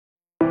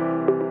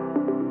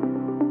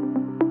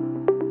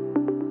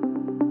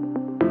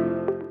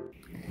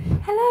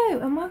Hello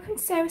and welcome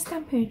to Sarah's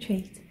Stamping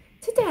Retreat.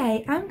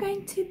 Today I'm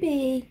going to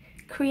be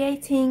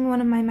creating one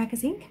of my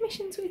magazine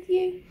commissions with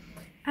you,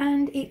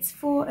 and it's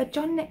for a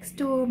John Next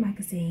Door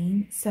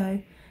magazine,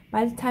 so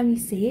by the time you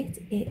see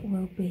it, it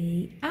will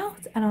be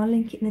out and I'll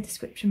link it in the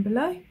description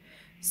below.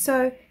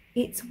 So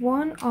it's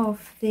one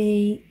of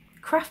the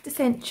Craft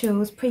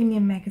Essentials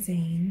premium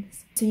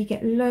magazines, so you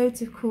get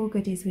loads of cool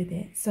goodies with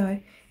it.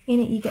 So in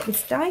it you get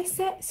this die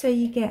set, so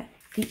you get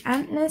the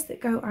antlers that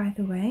go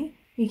either way.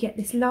 You get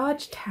this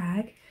large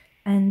tag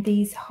and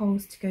these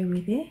holes to go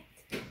with it.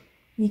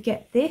 You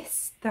get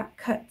this that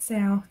cuts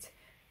out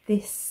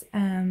this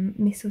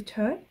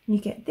mistletoe. You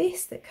get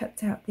this that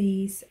cuts out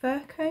these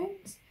fir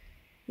cones.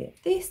 You get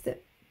this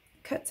that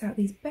cuts out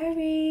these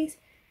berries.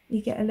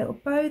 You get a little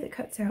bow that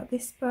cuts out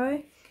this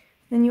bow.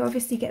 Then you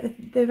obviously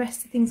get the rest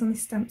of the things on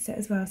this stamp set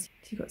as well. So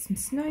you've got some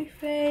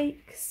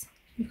snowflakes,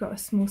 you've got a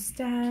small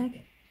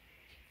stag,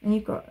 and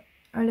you've got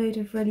a load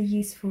of really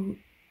useful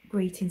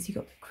greetings. You've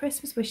got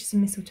Christmas wishes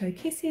and mistletoe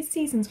kisses,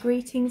 season's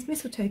greetings,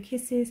 mistletoe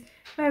kisses,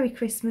 Merry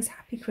Christmas,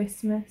 Happy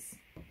Christmas.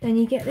 Then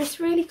you get this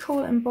really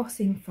cool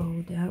embossing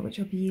folder, which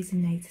I'll be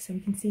using later, so we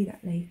can see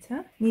that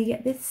later. And you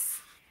get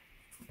this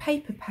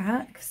paper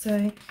pack, so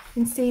you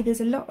can see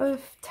there's a lot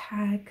of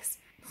tags,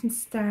 some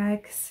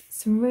stags,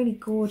 some really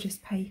gorgeous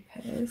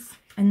papers,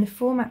 and the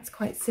format's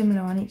quite similar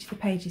on each of the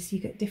pages, so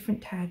you get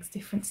different tags,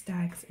 different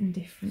stags and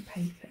different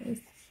papers.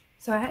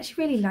 So I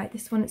actually really like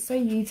this one, it's so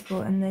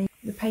usable and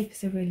the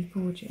papers are really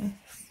gorgeous.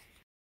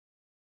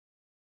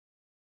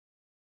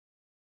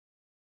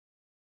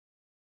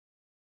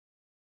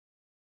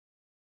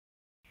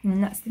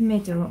 And that's the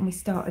middle, and we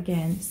start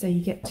again, so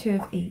you get two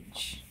of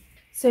each.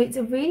 So it's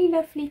a really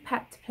lovely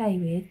pack to play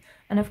with,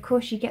 and of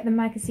course you get the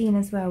magazine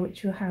as well,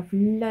 which will have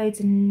loads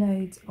and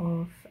loads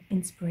of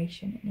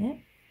inspiration in it.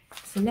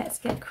 So let's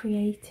get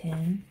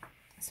creating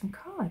some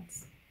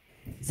cards.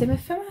 So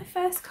for my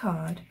first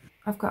card,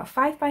 I've got a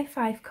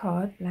 5x5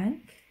 card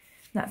blank.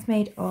 That's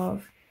made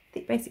of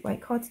thick basic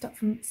white cardstock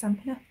from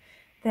Stampin' Up.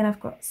 Then I've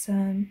got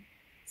some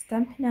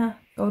Stampin' Up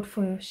gold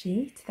foil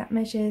sheet that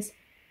measures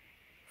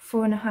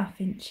 4.5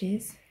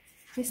 inches.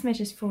 This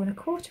measures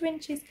 4.25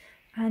 inches,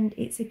 and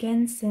it's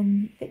again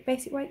some thick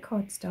basic white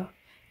cardstock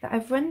that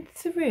I've run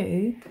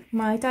through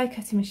my die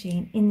cutting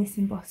machine in this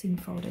embossing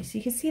folder. So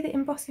you can see the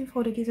embossing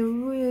folder gives a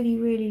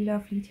really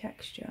lovely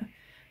texture,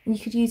 and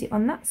you could use it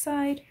on that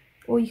side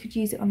or you could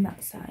use it on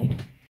that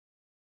side.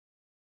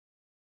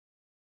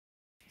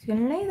 So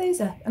I'm going to lay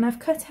those up, and I've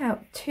cut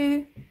out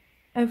two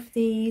of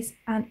these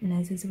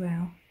antlers as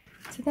well.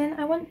 So then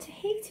I want to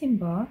heat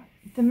emboss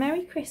the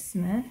Merry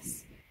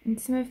Christmas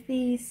and some of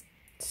these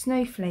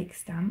snowflake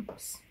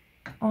stamps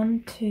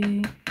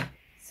onto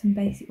some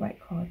basic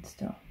white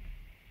cardstock.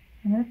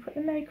 I'm going to put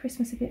the Merry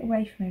Christmas a bit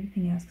away from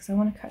everything else because I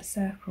want to cut a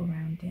circle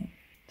around it.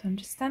 So I'm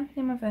just stamping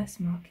in my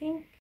VersaMark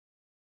ink.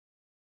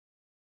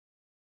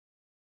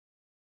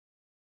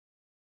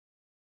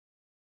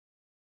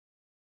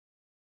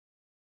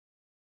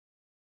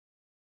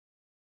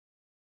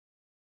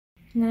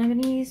 And then I'm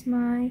going to use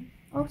my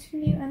Ultra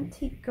New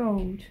Antique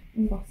Gold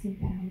embossing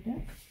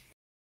powder.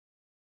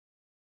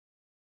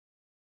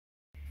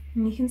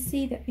 And you can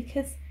see that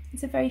because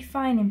it's a very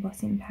fine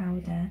embossing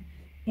powder,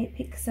 it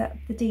picks up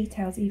the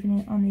details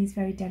even on these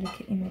very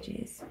delicate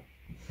images.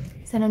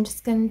 So then I'm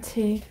just going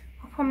to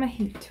hop on my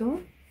heat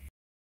tool.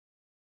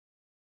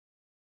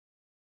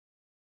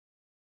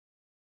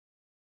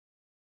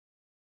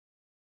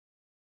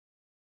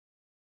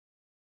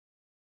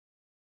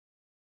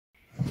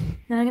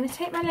 Now I'm going to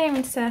take my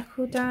layering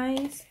circle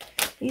dies.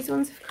 These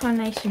ones are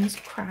Carnations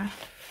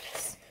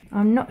Crafts.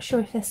 I'm not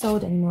sure if they're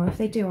sold anymore. If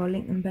they do, I'll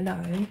link them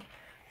below.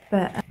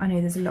 But I know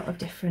there's a lot of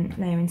different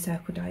layering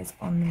circle dies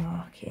on the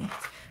market,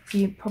 so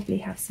you probably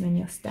have some in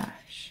your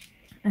stash.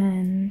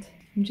 And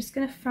I'm just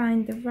going to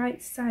find the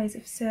right size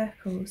of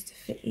circles to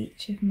fit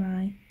each of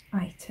my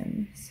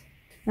items.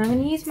 Now I'm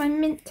going to use my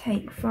mint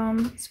tape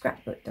from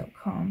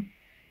scrapbook.com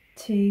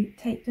to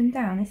tape them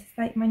down. This is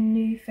like my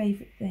new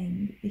favourite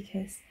thing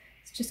because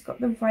it's just got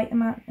the right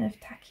amount of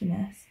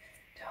tackiness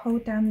to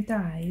hold down the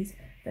dies,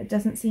 but it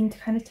doesn't seem to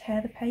kind of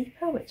tear the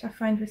paper, which I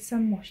find with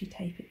some washi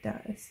tape it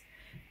does.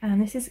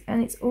 And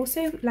it's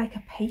also like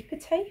a paper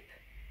tape,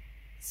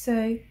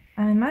 so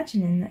I'm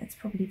imagining that it's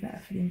probably better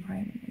for the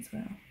environment as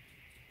well,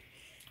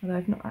 although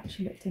I've not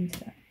actually looked into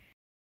that.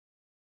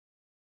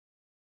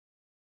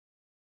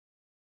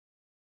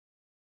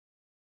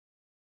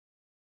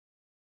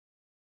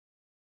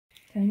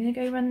 So I'm going to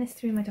go run this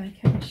through my die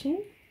cut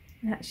machine.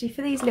 And actually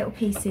for these little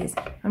pieces,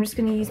 I'm just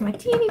going to use my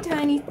teeny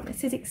tiny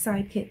Sizzix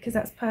side kit because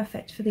that's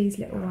perfect for these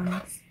little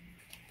ones.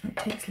 It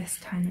takes less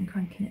time than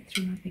cranking it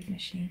through my big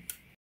machine.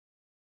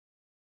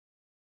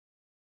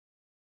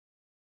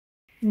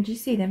 And you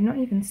see they've not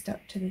even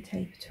stuck to the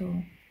tape at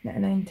all, let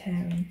alone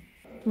tearing.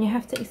 And you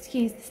have to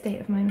excuse the state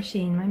of my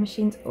machine. My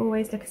machines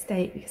always look a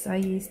state because I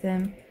use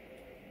them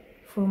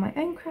for my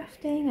own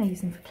crafting, I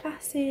use them for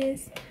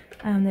classes.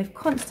 They've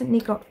constantly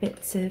got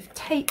bits of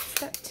tape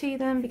stuck to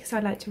them because I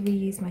like to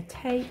reuse my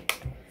tape.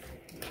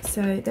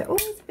 So they're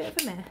always a bit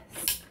of a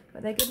mess.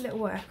 but they're good little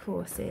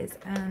workhorses,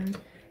 and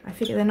I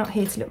figure they're not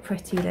here to look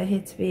pretty, they're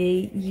here to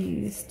be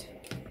used.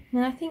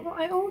 Now I think what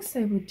I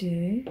also will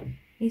do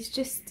is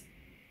just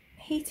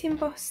heat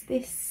emboss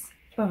this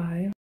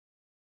bow.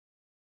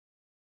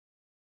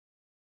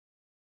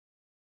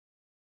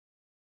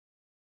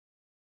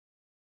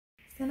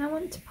 So then I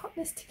want to pop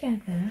this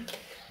together.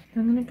 So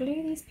I'm going to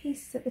glue these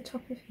pieces at the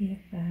top of here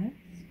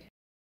first.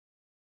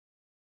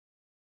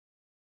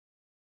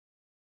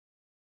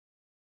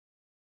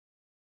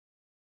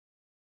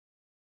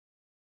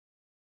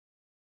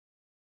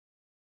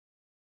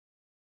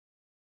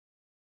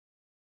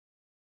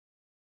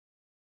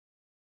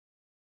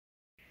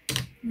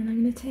 And then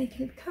I'm going to take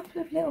a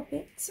couple of little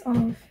bits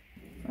of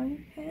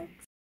frying pans.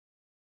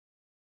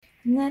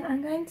 And then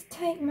I'm going to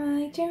take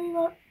my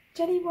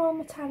Jelly Roll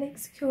Metallic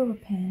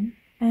Secura pen,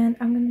 and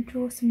I'm going to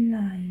draw some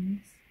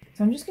lines.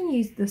 So I'm just going to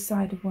use the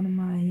side of one of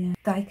my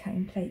die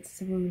cutting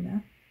plates as a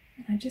ruler.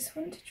 And I just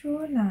want to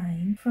draw a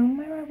line from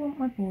where I want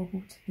my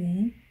bauble to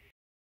be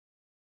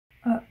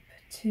up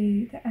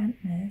to the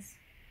antlers,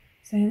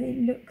 so that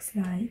it looks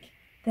like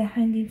they're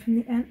hanging from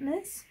the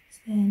antlers. So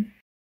then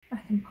I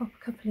can pop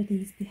a couple of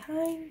these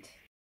behind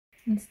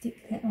and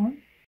stick that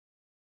on.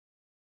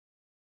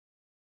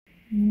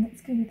 And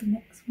let's go with the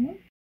next one.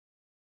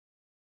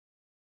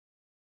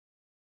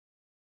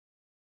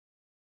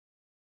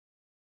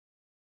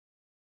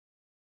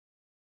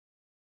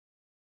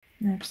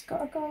 Now I've just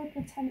got a gold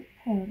metallic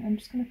pearl I'm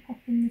just going to pop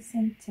in the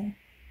centre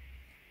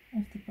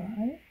of the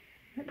bow.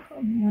 I'll put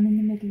one in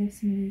the middle of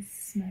some of these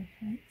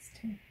snowflakes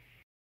too.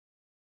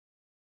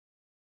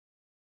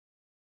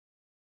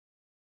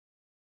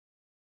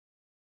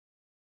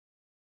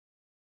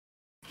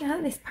 Now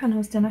that this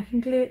panel's done, I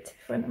can glue it to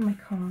the front of my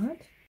card.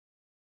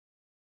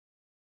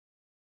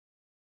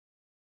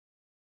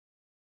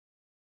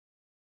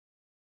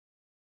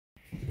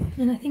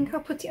 And I think I'll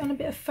put it on a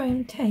bit of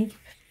foam tape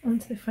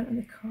onto the front of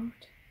the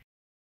card.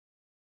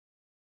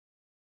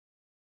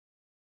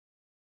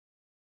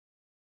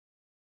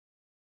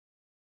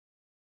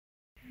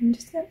 I'm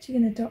just actually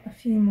going to dot a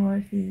few more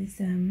of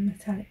these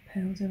metallic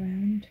pearls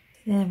around.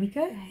 There we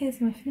go,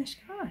 here's my finished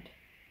card.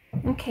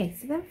 Okay,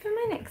 so then for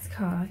my next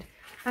card,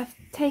 I've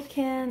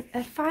taken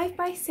a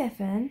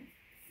 5x7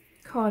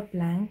 card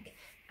blank,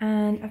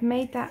 and I've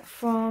made that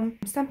from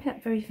Stampin'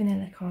 Up! Very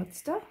Vanilla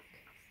cardstock,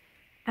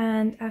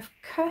 and I've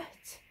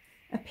cut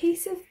a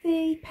piece of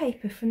the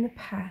paper from the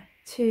pack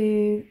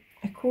to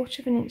 1/4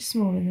 of an inch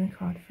smaller than the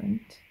card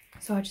front.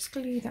 So I'll just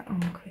glue that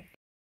on quick.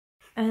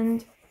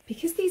 And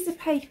because these are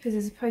papers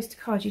as opposed to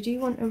cards, you do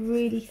want a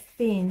really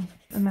thin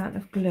amount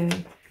of glue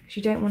because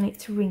you don't want it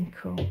to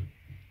wrinkle.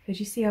 As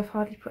you see, I've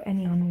hardly put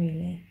any on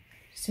really,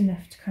 just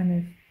enough to kind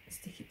of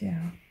stick it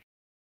down.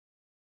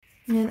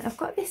 And then I've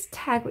got this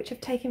tag which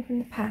I've taken from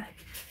the pack,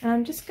 and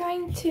I'm just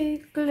going to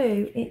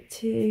glue it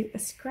to a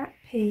scrap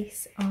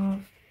piece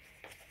of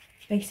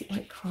basic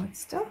white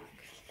cardstock.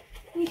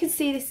 And you can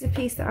see this is a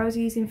piece that I was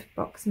using for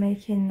box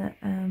making that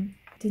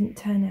didn't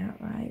turn out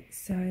right,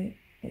 so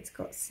it's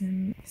got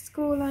some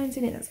score lines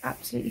in it. That's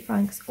absolutely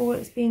fine because all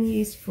it's being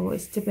used for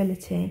is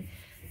stability,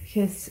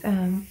 because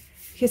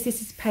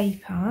this is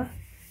paper,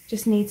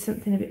 just needs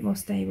something a bit more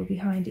stable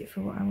behind it for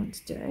what I want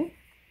to do.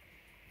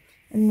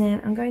 And then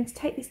I'm going to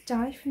take this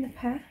die from the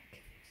pack,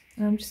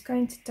 and I'm just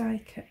going to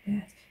die cut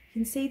this.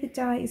 You can see the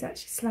die is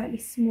actually slightly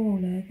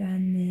smaller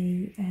than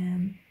the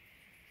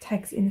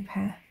tags in the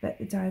pack, but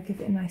the die will give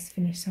it a nice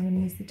finish, so I'm going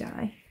to use the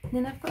die. And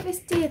then I've got this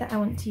deer that I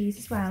want to use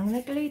as well. I'm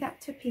going to glue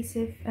that to a piece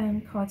of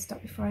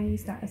cardstock before I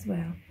use that as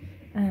well.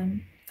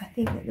 I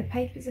think that the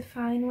papers are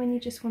fine when you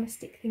just want to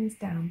stick things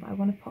down, but I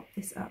want to pop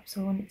this up,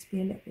 so I want it to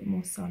be a little bit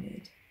more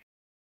solid.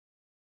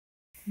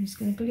 I'm just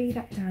going to glue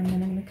that down, and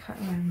then I'm going to cut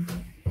around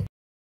it.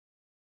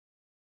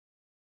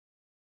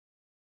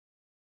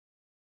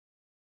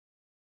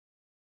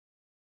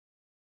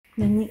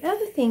 Then the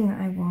other thing that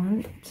I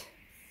want,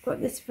 I've got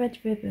this red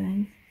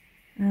ribbon.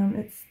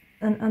 It's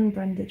an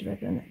unbranded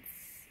ribbon.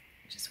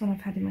 It's just one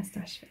I've had in my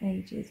stash for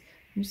ages.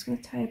 I'm just going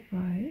to tie a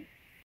bow.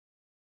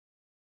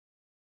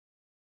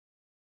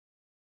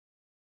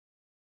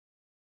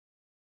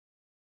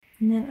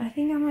 And then I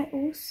think I might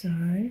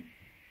also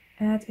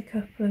add a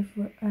couple of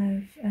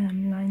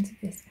lines of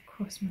this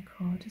across my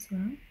card as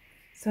well.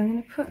 So I'm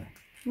going to put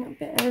a little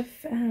bit of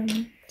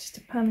just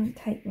a permanent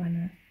tape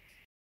runner.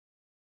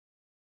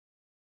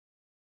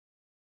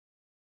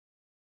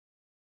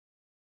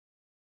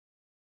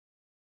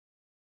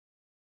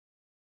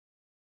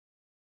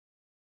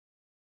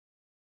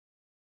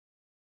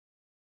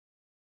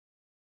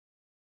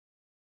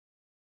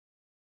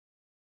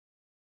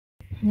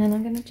 And then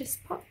I'm going to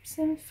just pop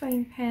some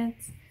foam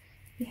pads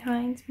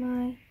behind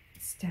my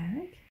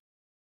stag.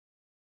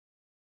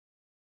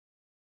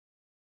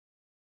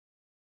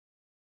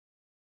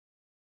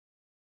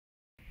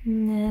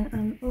 And then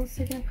I'm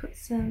also going to put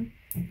some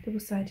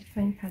double-sided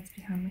foam pads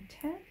behind my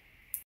tag.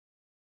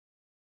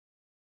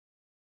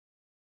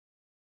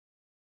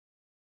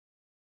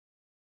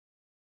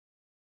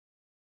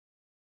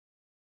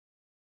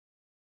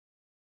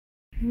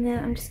 And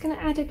then I'm just going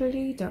to add a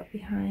glue dot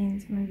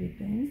behind my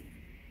ribbon.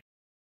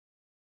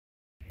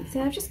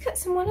 So I've just cut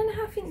some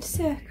 1.5 inch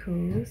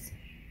circles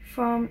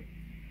from,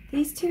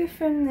 these two are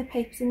from the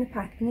papers in the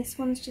pack, and this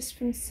one's just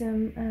from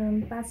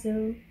some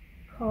basil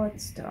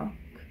cardstock.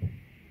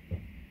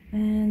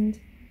 And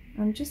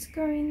I'm just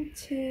going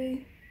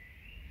to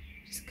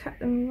just cut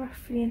them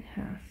roughly in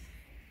half.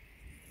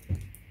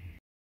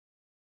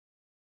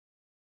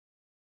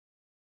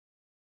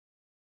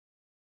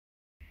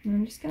 And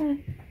I'm just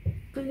going to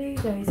glue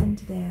those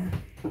into there.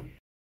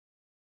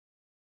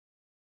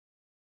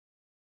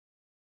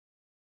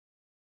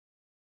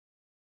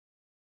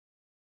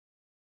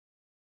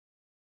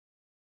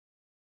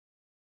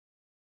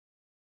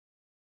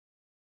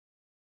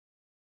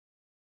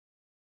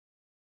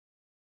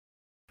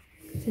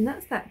 So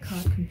that's that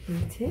card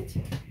completed.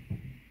 So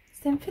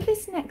then for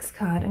this next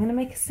card, I'm going to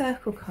make a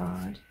circle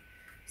card.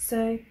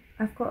 So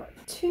I've got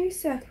 2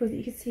 circles that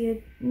you can see are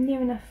near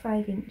enough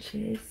 5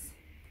 inches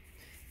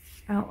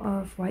out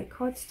of white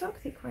cardstock,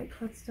 thick white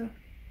cardstock.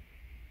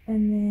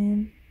 And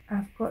then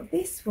I've got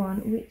this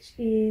one, which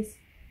is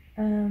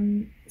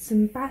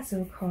some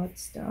basil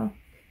cardstock.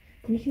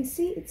 And you can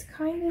see it's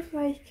kind of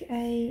like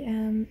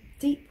a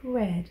deep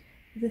red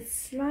with a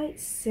slight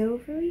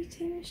silvery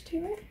tinge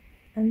to it.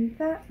 And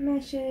that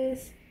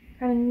measures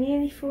kind of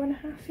nearly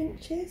 4.5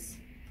 inches.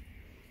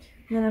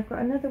 And then I've got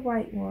another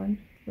white one,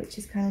 which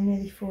is kind of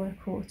nearly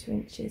 4.25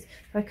 inches.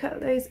 So I cut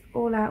those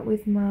all out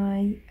with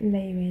my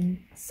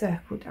layering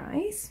circle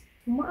dies.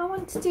 And what I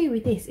want to do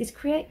with this is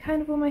create kind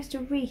of almost a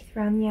wreath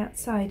around the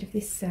outside of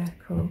this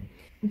circle.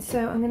 And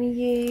so I'm going to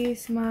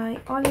use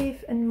my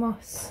olive and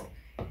moss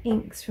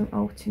inks from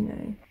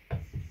Tsukineko.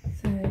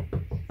 So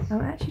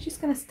I'm actually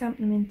just going to stamp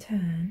them in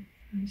turn.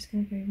 I'm just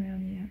going to go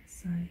around the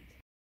outside.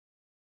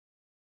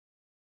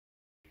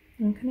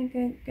 I'm kind of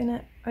going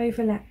to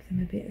overlap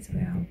them a bit as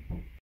well.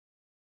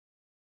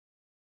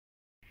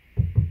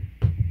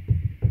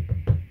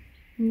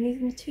 And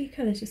using the 2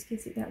 colours just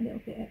gives it that little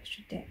bit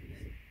extra depth.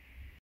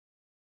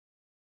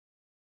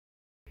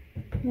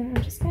 And then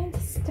I'm just going to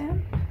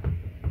stamp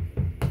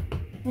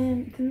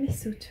the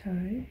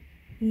mistletoe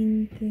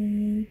in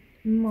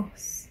the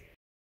moss.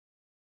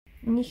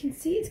 And you can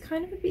see it's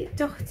kind of a bit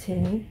dotty,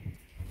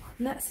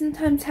 and that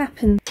sometimes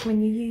happens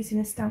when you're using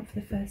a stamp for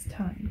the first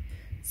time.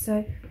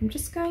 So I'm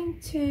just going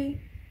to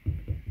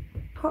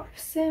pop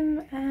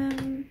some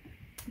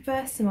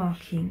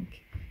VersaMark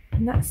ink,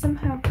 and that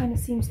somehow kind of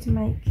seems to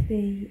make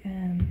the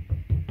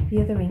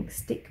other ink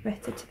stick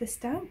better to the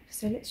stamp.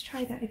 So let's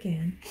try that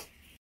again.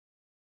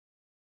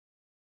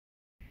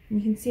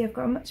 And you can see I've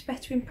got a much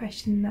better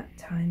impression that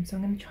time, so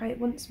I'm going to try it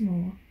once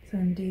more. So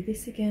I'm going to do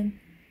this again,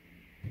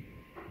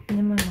 and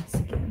then my moss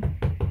again.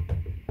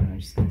 And I'm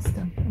just going to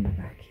stamp it on the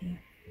back here.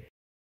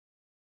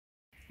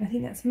 I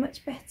think that's a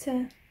much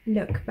better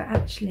look, but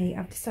actually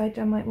I've decided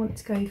I might want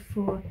to go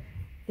for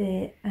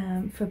the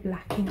for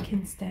black ink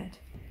instead.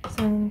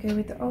 So I'm going to go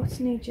with the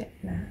Tsukineko Jet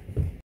Black.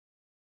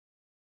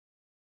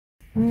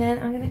 And then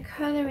I'm going to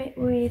colour it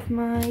with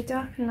my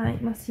Dark and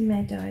Light Mossy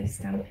Meadow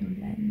stamping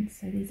blend,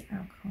 so these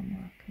alcohol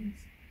markers.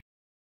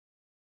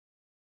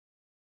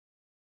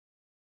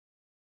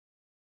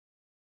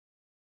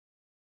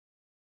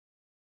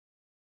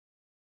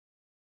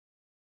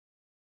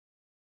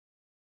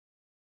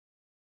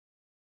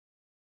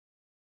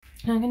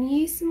 And I'm going to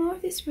use some more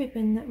of this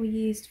ribbon that we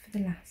used for the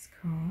last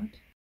card,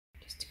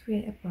 just to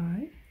create a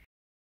bow.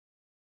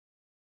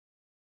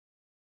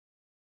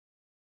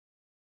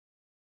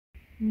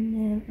 And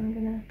then I'm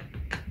going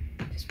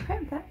to just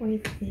prep that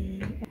with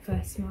the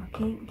VersaMark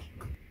ink,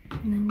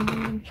 and then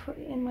I'm going to put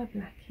it in my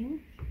black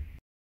ink.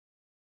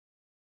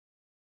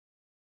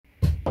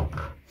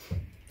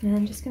 And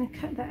I'm just going to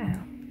cut that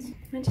out.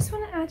 I just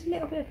want to add a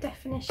little bit of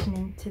definition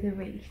into the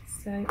wreath,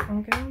 so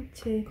I'm going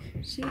to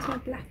just use my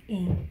black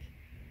ink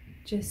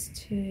just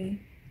to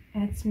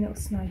add some little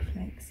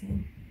snowflakes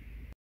in.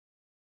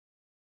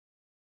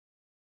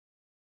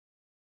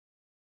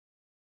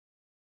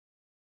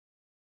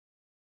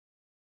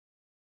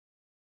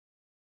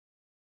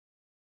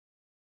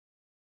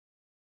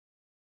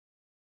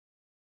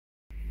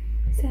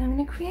 So I'm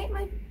going to create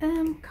my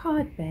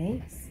card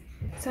base.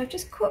 So I've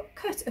just cut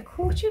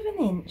 1/4 of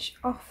an inch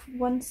off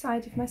one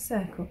side of my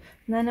circle,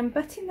 and then I'm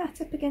butting that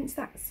up against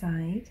that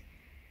side,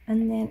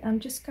 and then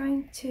I'm just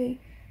going to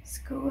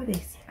score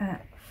this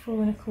at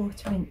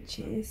 4.25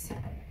 inches,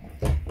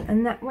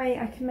 and that way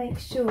I can make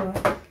sure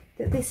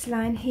that this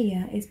line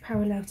here is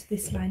parallel to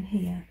this line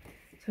here.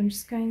 So I'm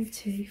just going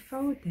to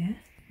fold there,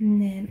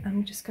 and then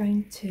I'm just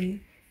going to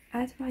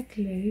add my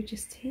glue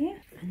just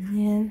here, and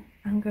then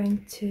I'm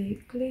going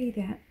to glue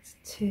that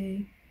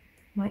to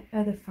my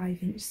other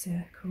 5-inch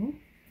circle.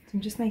 So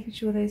I'm just making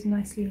sure those are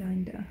nicely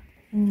lined up,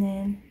 and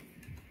then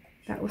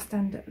that will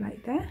stand up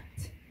like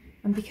that.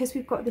 And because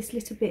we've got this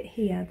little bit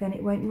here, then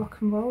it won't rock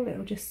and roll,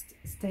 it'll just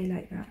stay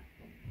like that.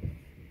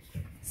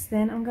 So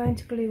then I'm going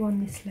to glue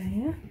on this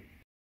layer.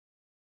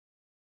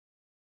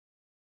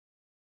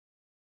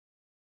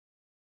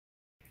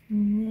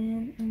 And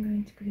then I'm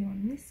going to glue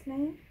on this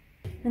layer.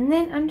 And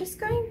then I'm just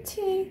going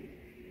to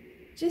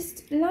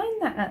just line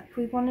that up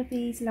with one of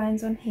these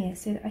lines on here,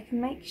 so that I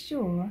can make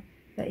sure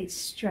that it's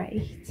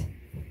straight.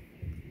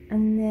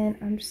 And then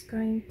I'm just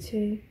going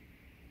to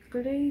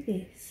glue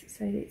this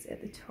so that it's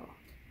at the top.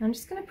 I'm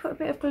just going to put a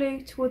bit of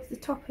glue towards the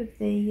top of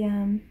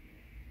the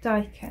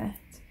die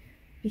cut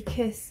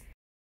because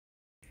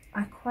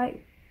I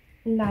quite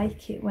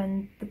like it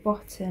when the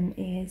bottom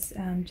is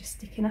just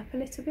sticking up a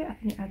little bit. I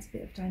think it adds a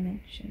bit of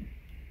dimension.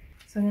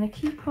 So I'm going to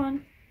keep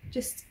on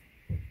just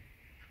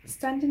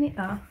standing it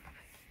up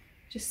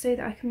just so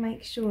that I can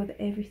make sure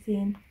that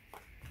everything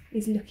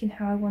is looking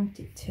how I want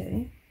it to.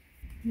 And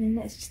then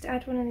let's just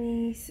add one of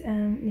these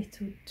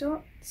little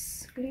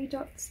dots, glue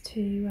dots,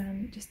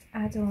 to just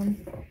add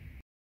on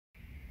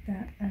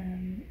that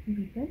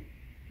ribbon.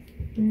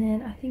 And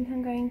then I think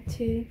I'm going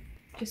to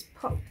just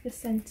pop the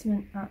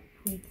sentiment up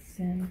with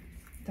some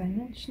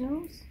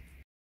dimensionals.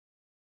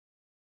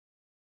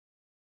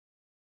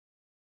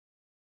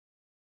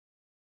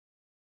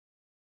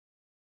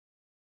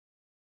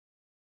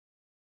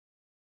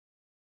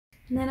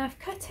 And then I've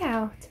cut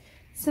out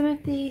some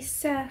of these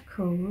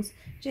circles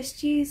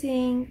just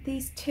using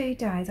these two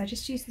dies. I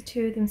just used the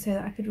two of them so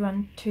that I could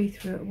run two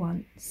through at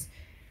once.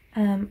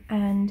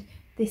 And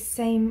this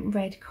same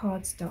red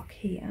cardstock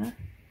here.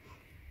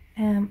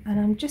 And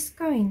I'm just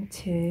going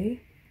to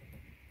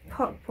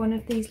pop one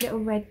of these little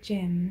red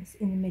gems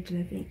in the middle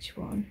of each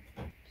one,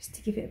 just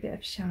to give it a bit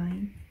of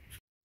shine.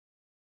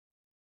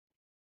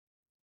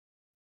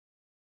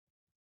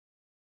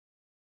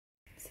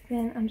 So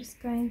then I'm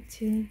just going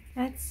to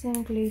add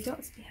some glue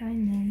dots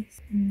behind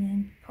these and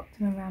then pop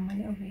them around my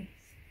little wreath.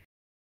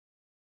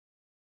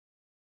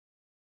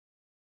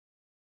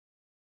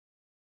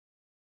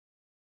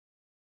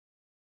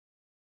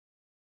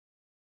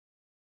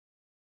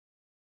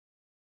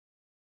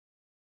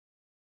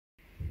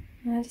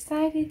 And I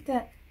decided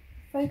that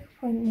focal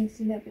point needs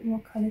a little bit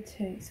more colour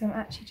too, so I'm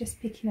actually just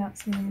picking out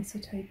some of the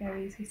mistletoe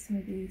berries with some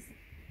of these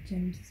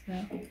gems as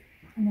well.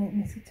 I know that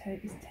mistletoe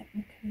is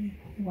technically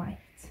white.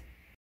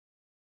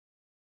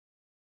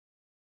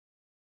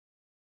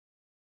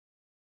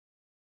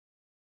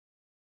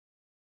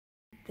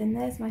 Then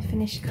there's my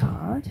finished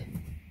card.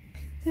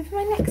 So for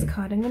my next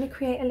card I'm going to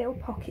create a little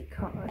pocket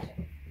card.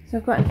 So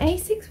I've got an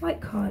A6 white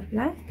card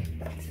black,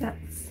 so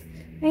that's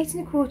 8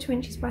 1/4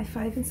 inches by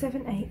 5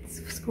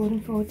 7/8 scored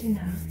and folded in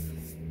half.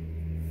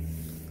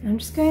 And I'm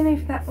just going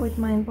over that with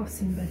my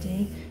embossing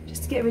buddy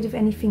just to get rid of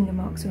any finger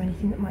marks or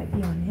anything that might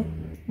be on it.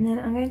 And then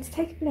I'm going to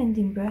take a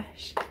blending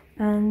brush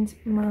and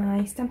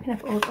my Stampin'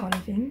 Up! Old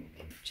Olive ink.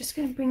 Just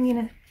going to bring in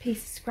a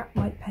piece of scrap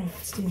white paint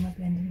to do my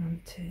blending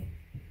on too.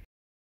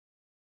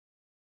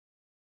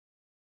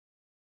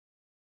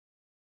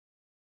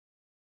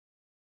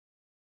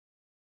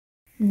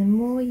 And the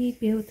more you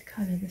build the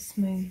colour, the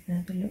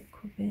smoother the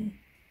look will be.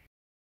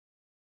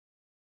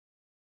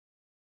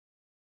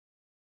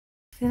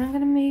 Then I'm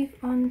going to move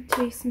on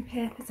to some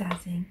Pear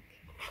Pizzazz ink.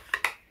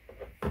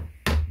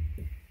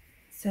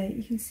 So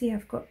you can see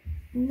I've got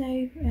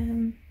no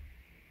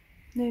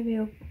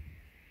real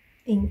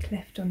ink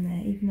left on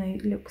there, even though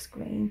it looks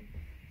green.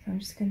 So I'm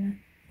just going to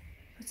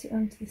put it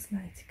onto this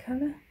lighter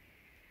colour.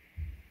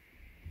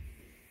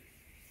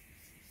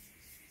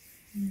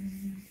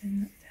 And then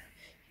that down.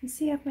 You can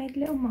see I've made a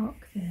little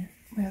mark there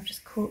where I've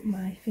just caught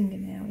my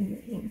fingernail in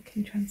the ink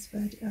and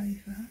transferred it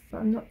over. But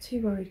I'm not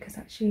too worried because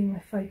actually my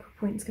focal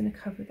point is going to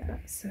cover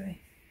that, so I'm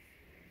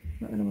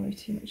not going to worry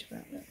too much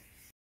about that.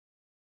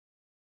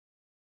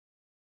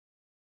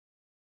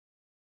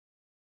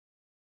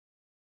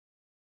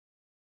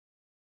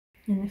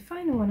 And the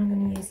final one I'm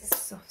going to use is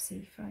soft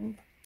sea foam.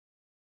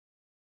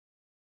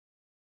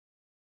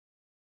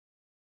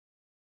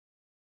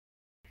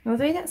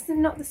 Although that's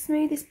not the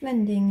smoothest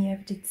blending you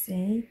ever did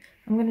see,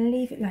 I'm going to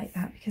leave it like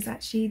that because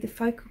actually the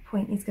focal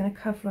point is going to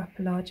cover up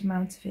a large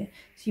amount of it,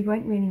 so you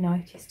won't really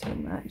notice too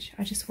much.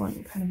 I just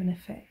want kind of an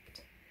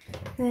effect.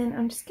 Then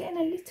I'm just getting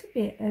a little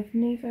bit of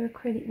Nouveau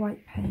acrylic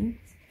white paint.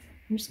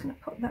 I'm just going to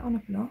pop that on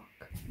a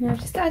block. Now I've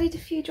just added a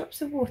few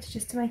drops of water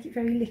just to make it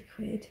very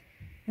liquid,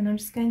 and I'm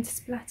just going to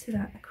splatter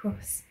that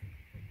across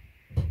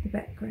the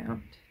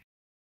background.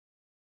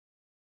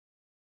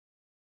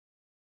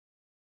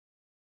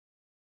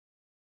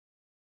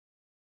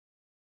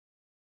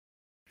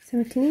 So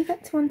we can leave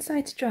that to one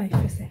side to dry for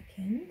a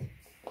second.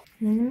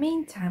 And in the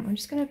meantime, I'm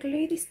just going to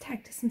glue this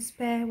tag to some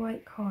spare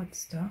white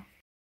cardstock.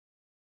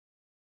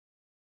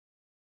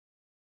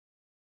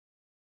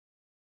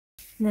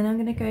 And then I'm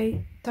going to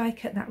go die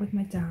cut that with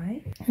my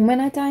die. And when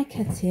I die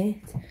cut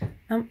it,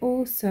 I'm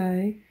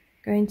also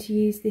going to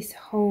use this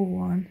whole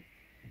one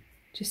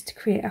just to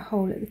create a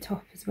hole at the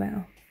top as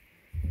well.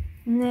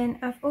 And then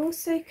I've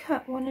also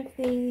cut one of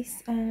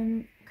these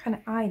kind of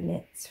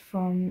eyelets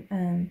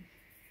from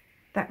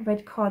that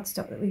red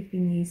cardstock that we've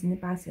been using, the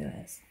Basil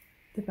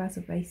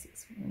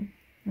Basics one.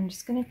 I'm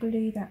just going to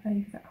glue that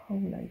over that hole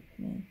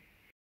opening.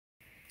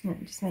 And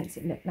it just makes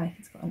it look like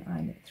it's got an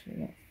eyelet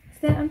through it.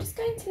 So then I'm just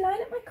going to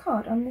line up my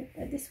card on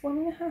this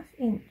 1.5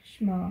 inch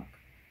mark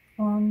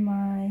on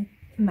my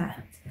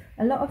mat.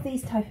 A lot of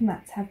these type of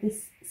mats have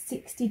this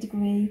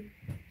 60-degree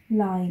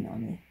line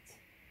on it.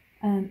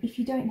 If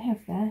you don't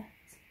have that,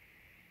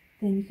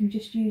 then you can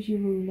just use your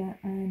ruler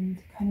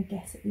and kind of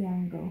guess at the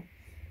angle.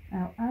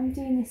 Now I'm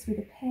doing this with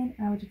a pen.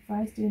 I would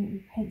advise doing it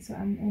with a pencil.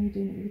 I'm only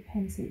doing it with a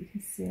pen so that you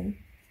can see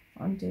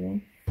what I'm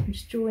doing. I'm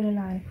just drawing a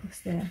line across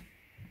there,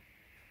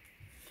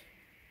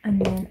 and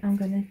then I'm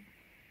going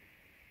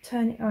to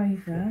turn it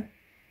over,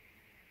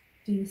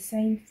 do the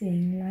same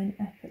thing, line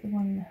it up at the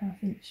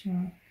 1.5 inch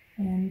mark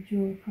and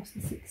draw across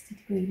the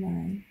 60-degree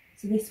line.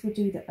 So this will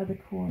do the other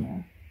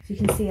corner. So you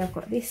can see I've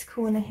got this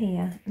corner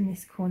here and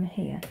this corner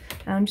here.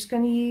 Now I'm just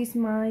going to use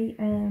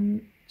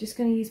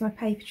my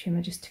paper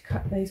trimmer just to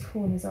cut those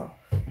corners off.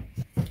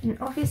 And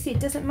obviously it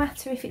doesn't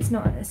matter if it's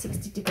not at a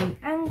 60-degree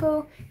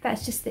angle.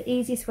 That's just the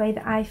easiest way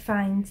that I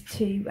find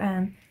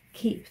to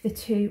keep the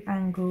two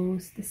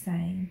angles the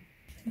same.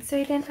 And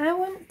so then I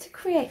want to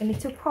create a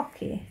little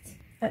pocket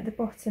at the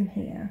bottom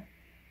here,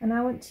 and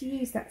I want to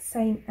use that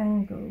same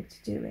angle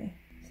to do it.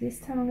 So this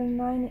time I'm going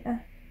to line it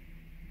up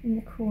in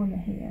the corner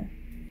here.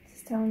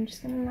 This time I'm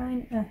just going to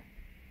line it up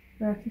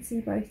where I can see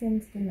both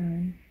ends of the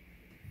line.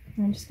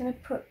 And I'm just going to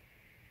put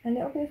a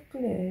little bit of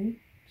glue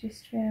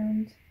just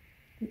around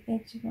the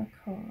edge of my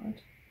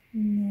card,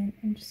 and then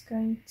I'm just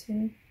going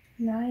to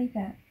lie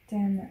that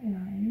down that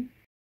line.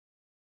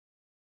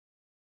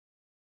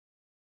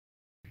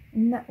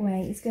 And that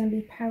way it's going to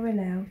be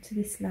parallel to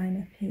this line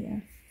up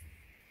here.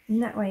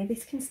 And that way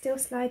this can still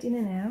slide in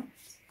and out,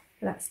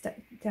 but that's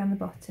down the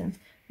bottom.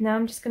 Now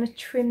I'm just going to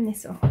trim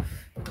this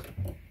off.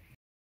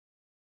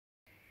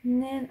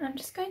 And then I'm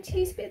just going to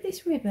use a bit of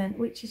this ribbon,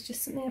 which is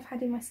just something I've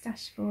had in my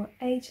stash for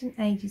ages and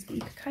ages, but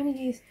you could kind of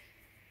use,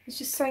 there's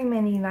just so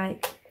many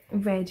like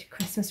red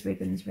Christmas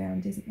ribbons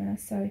around, isn't there?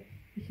 So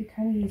you could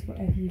kind of use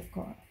whatever you've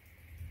got.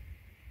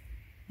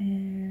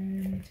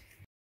 And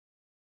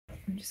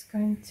I'm just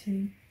going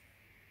to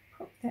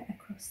pop that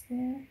across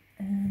there,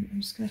 and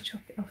I'm just going to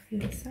chop it off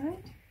the other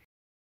side.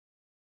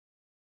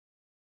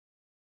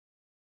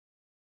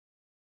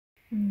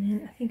 And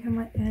then I think I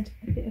might add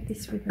a bit of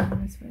this ribbon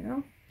on as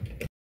well.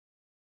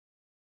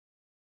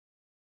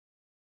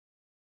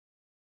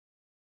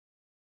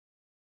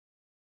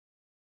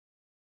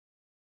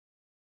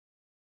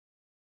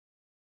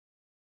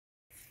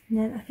 And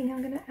then I think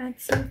I'm going to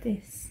add some of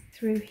this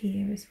through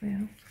here as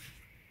well.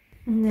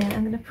 And then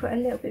I'm going to put a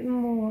little bit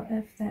more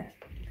of that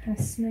kind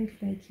of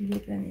snowflakey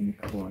ribbon in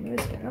the corner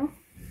as well.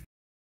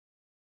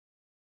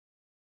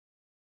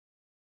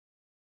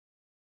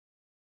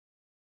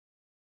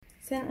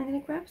 So then I'm going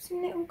to grab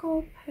some little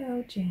gold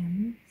pearl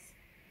gems.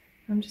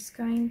 I'm just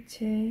going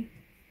to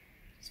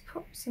just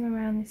pop some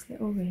around this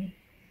little wreath.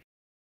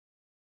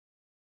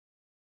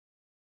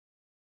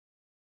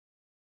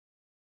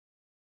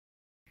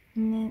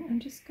 And then I'm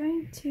just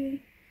going to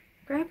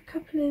grab a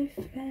couple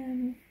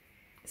of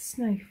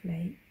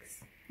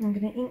snowflakes. I'm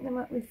going to ink them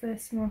up with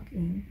VersaMark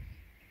ink.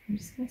 I'm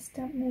just going to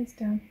stamp those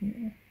down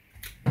here.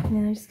 And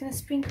then I'm just going to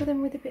sprinkle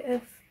them with a bit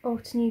of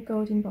Ultra New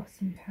Gold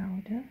embossing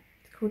powder.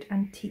 It's called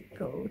Antique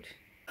Gold.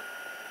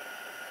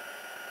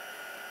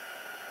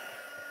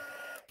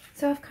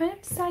 So I've kind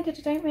of decided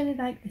I don't really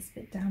like this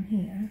bit down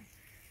here.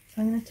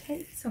 So I'm going to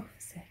take this off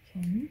a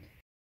second.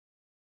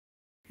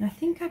 And I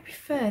think I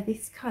prefer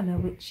this colour,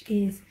 which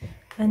is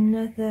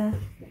another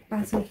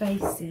Basil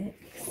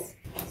Basics.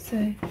 So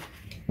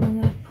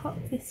I'm going to pop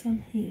this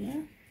on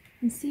here,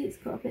 and see it's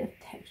got a bit of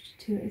texture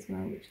to it as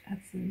well, which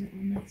adds a little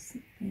nice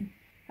something. In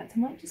fact, I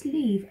might just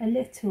leave a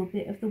little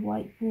bit of the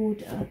white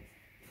border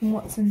from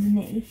what's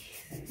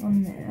underneath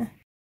on there.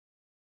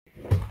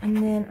 And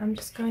then I'm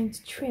just going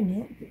to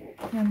trim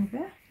it down the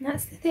back. And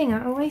that's the thing,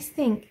 I always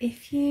think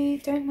if you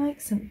don't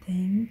like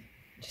something,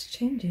 just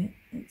change it.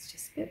 It's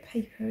just a bit of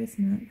paper,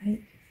 isn't it?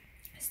 Like,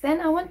 so then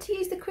I want to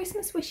use the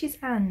Christmas Wishes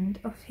and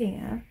off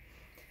here,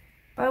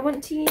 but I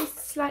want to use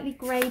slightly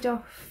greyed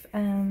off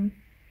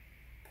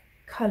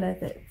colour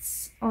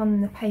that's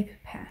on the paper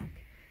pack.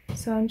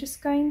 So I'm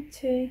just going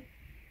to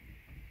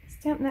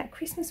stamp that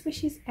Christmas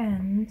Wishes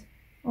and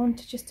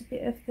onto just a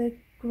bit of the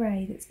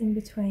grey that's in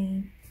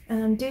between.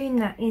 And I'm doing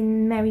that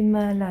in Merry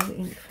Merlot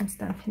ink from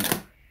Stampin'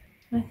 Up.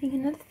 And I think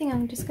another thing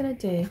I'm just going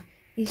to do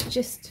is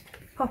just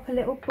pop a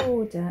little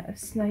border of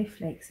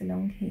snowflakes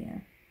along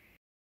here.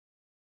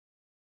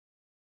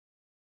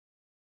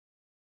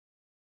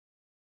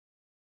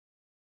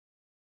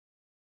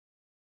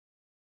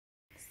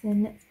 So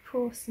then let's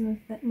pour some of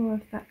that, more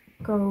of that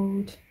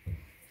gold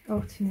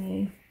Ultra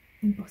New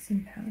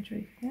embossing powder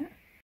over that.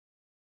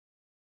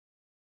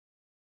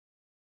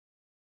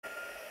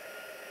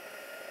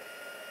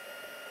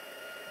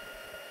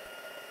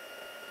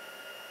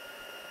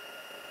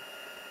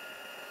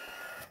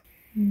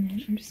 And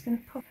then I'm just going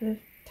to pop a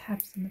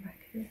tabs on the back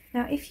of it.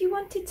 Now if you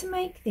wanted to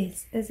make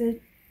this as a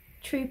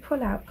true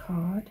pull-out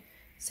card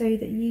so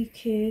that you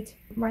could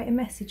write a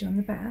message on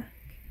the back,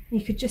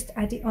 you could just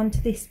add it onto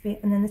this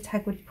bit and then the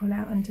tag would pull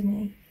out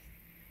underneath.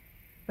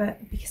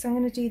 But because I'm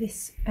going to do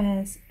this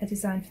as a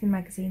design for the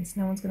magazine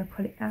so no one's going to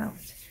pull it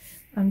out,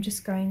 I'm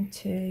just going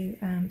to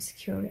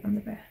secure it on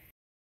the back.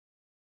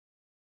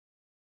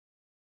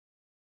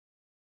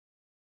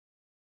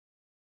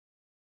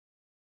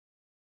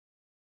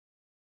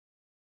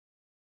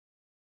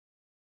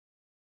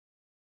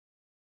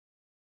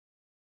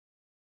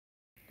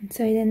 And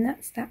so then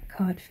that's that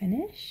card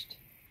finished.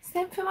 So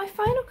then for my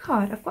final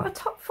card, I've got a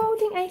top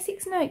folding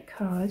A6 note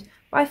card,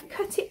 but I've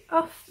cut it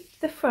off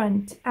the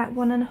front at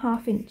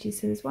 1.5 inches.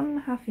 So there's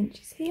 1.5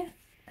 inches here,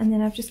 and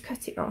then I've just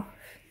cut it off.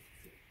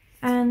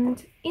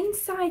 And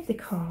inside the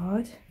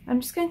card, I'm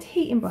just going to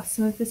heat emboss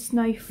some of the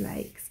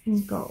snowflakes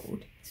in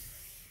gold.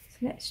 So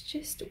let's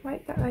just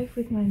wipe that over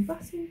with my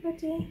embossing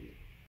buddy.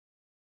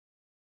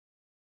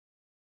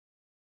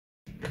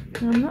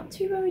 And I'm not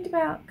too worried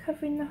about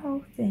covering the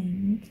whole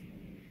thing,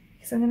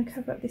 because I'm going to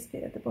cover up this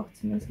bit at the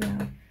bottom as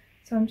well.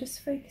 So I'm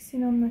just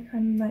focusing on the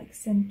kind of like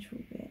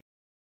central bit.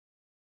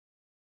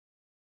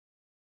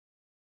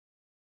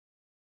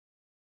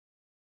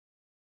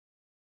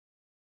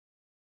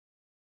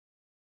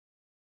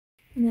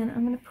 And then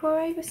I'm going to pour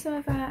over some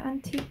of our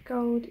antique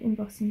gold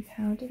embossing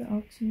powder, the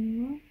Ultra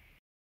New one.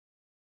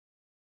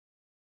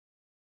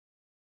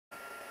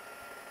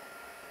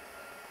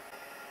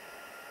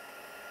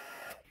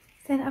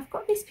 Then I've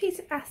got this piece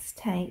of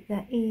acetate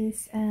that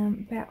is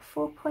about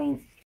 4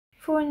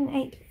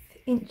 1/8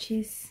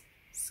 inches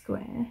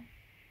square.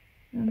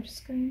 And I'm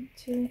just going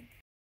to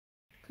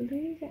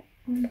glue that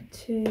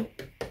onto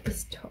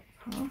this top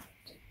part.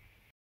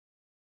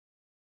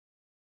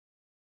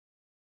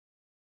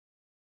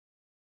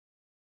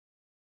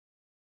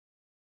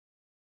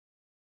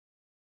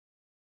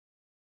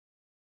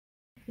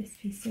 This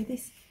piece, so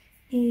this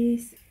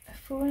is a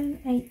 4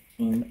 1/8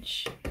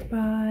 inch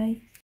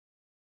by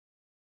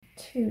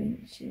 2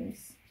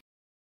 inches.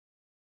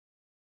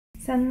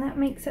 So then that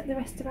makes up the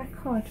rest of our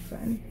card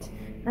front.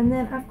 And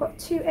then I've got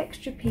 2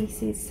 extra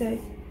pieces, so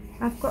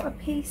I've got a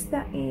piece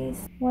that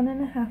is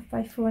 1.5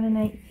 by 4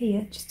 1/8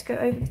 here, just to go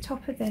over the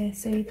top of there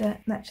so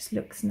that that just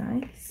looks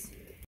nice.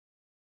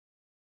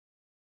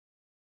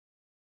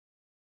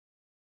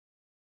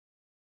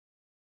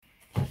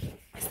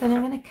 So then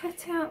I'm going to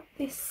cut out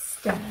this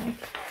stag.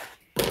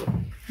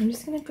 I'm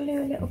just going to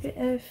glue a little bit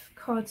of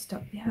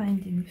cardstock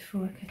behind him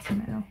before I cut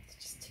him out,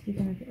 just to give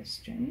him a bit of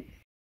strength.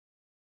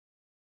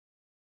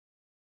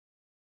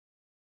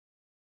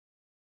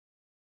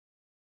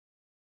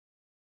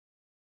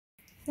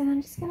 Then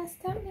I'm just going to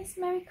stamp this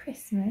Merry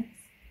Christmas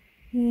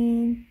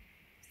in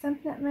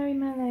Stampin' Up! Merry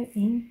Mallow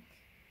ink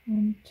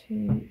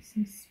onto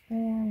some spare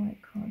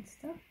white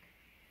cardstock.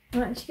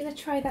 I'm actually going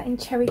to try that in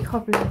Cherry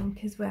Cobbler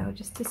ink as well,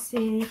 just to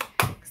see,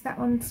 because that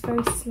one's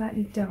very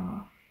slightly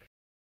dark.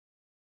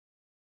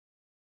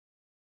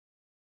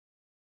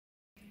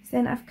 So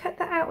then I've cut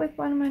that out with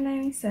one of my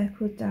layering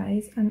circle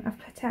dies, and I've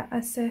cut out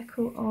a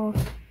circle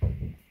of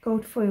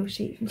gold foil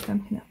sheet from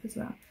Stampin' Up! As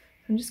well.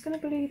 So I'm just going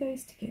to glue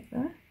those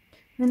together.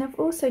 And then I've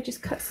also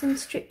just cut some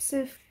strips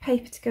of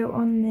paper to go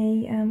on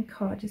the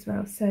card as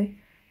well. So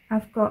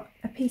I've got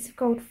a piece of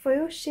gold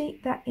foil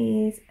sheet that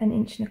is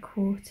 1.25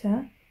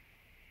 inches,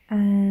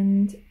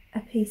 and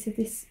a piece of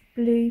this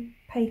blue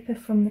paper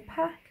from the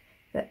pack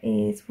that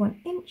is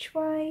 1 inch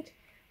wide.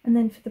 And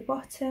then for the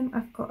bottom,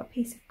 I've got a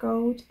piece of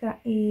gold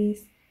that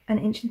is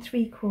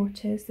 1.75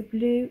 inches. The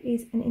blue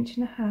is 1.5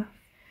 inches.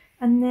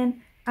 And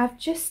then I've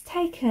just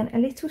taken a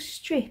little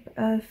strip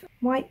of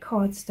white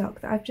cardstock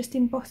that I've just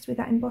embossed with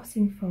that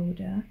embossing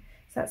folder.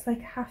 So that's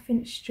like a 1/2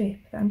 inch strip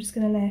that I'm just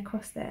going to lay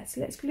across there.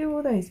 So let's glue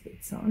all those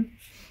bits on.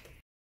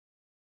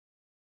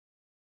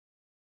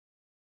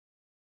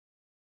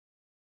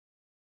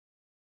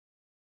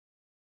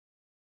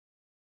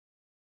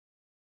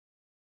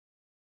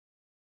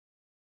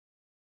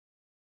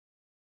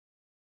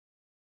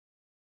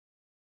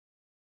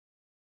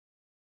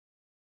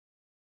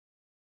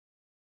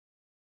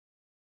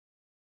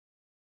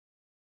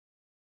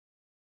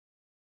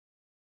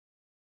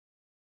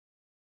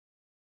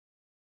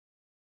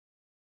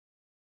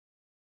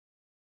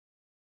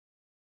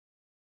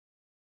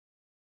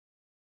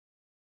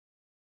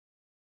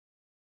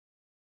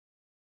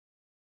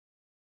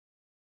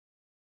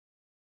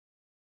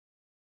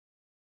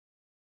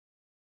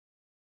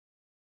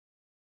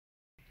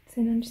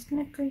 So then I'm just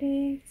going to glue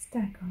the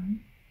stag on,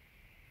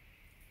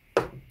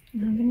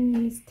 and I'm going to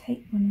use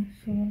tape runner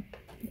for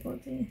the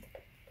body,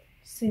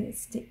 so that it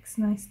sticks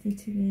nicely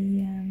to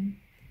the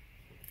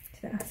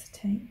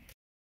acetate.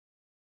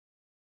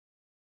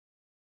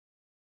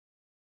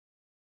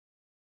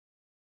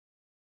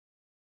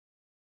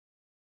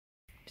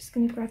 I'm just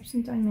going to grab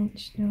some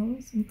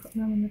dimensionals and put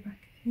them on the back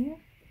of here.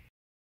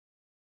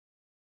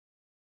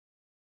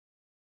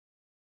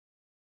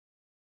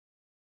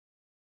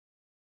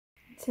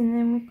 And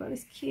then we've got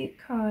this cute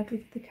card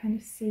with the kind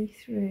of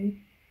see-through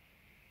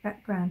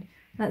background.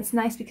 That's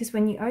nice because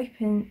when you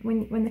open,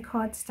 when the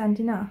card's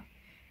standing up,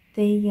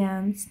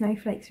 the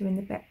snowflakes are in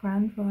the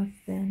background, rather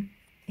than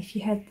if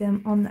you had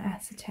them on the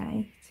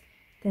acetate,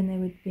 then they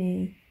would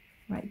be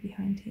right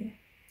behind here.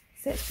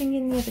 So let's bring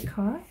in the other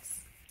cards.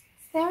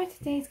 So there are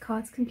today's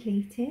cards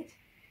completed.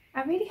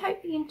 I really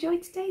hope that you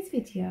enjoyed today's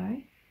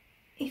video.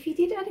 If you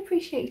did, I'd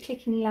appreciate you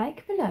clicking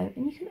like below,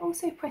 and you can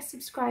also press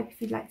subscribe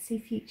if you'd like to see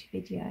future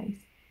videos.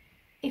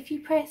 If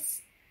you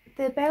press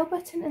the bell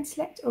button and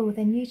select all,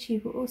 then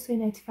YouTube will also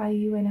notify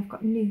you when I've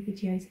got new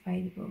videos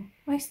available.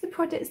 Most of the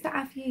products that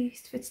I've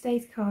used for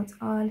today's cards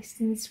are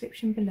listed in the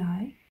description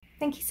below.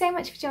 Thank you so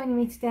much for joining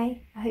me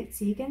today. I hope to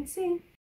see you again soon.